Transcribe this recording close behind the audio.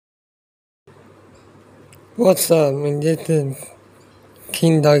What's up, man? This is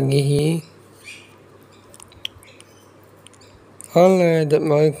King Doggy here. I learned that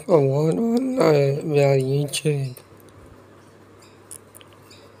most of what I know about YouTube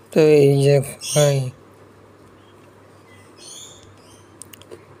the easiest way.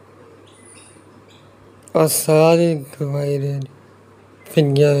 I started creating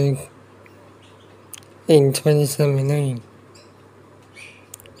videos in 2017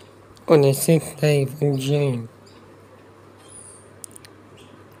 on the 6th day of June.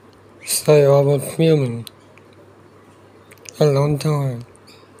 So I was filming a long time.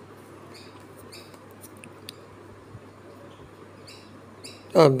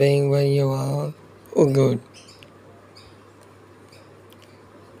 Of being where you are or good.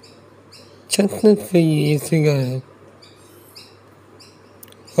 Just a few years ago,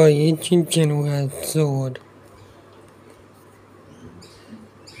 my YouTube channel has soared.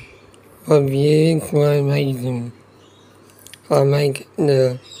 My views were amazing. I make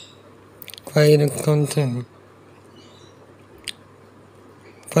the greatest content,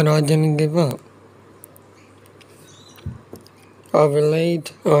 but I didn't give up. I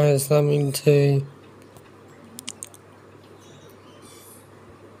believed I had something to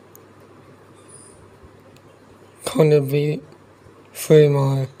contribute through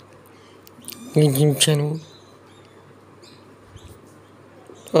my YouTube channel.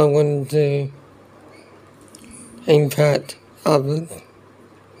 I wanted to impact others.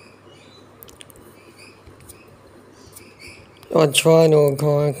 I tried all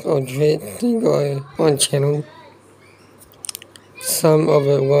kinds of tricks to grow my channel. Some of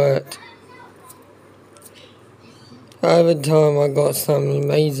it worked. Over time I got some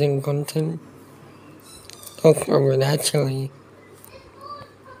amazing content. Look of it actually.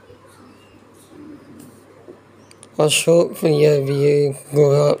 My short video views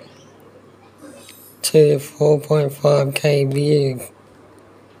grew up to 4.5k views.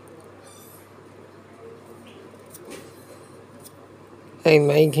 I'm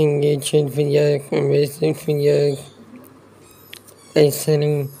making YouTube videos and music videos.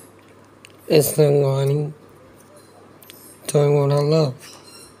 Listening, it's the learning, doing what I love.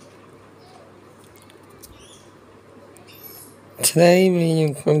 Today,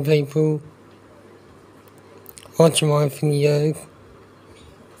 millions of people watch my videos,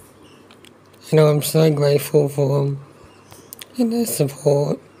 and I'm so grateful for them and their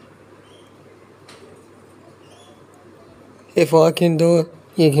support. If I can do it,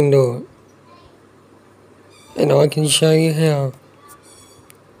 you can do it. And I can show you how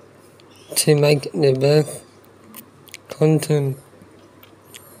to make the best content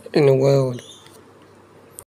in the world.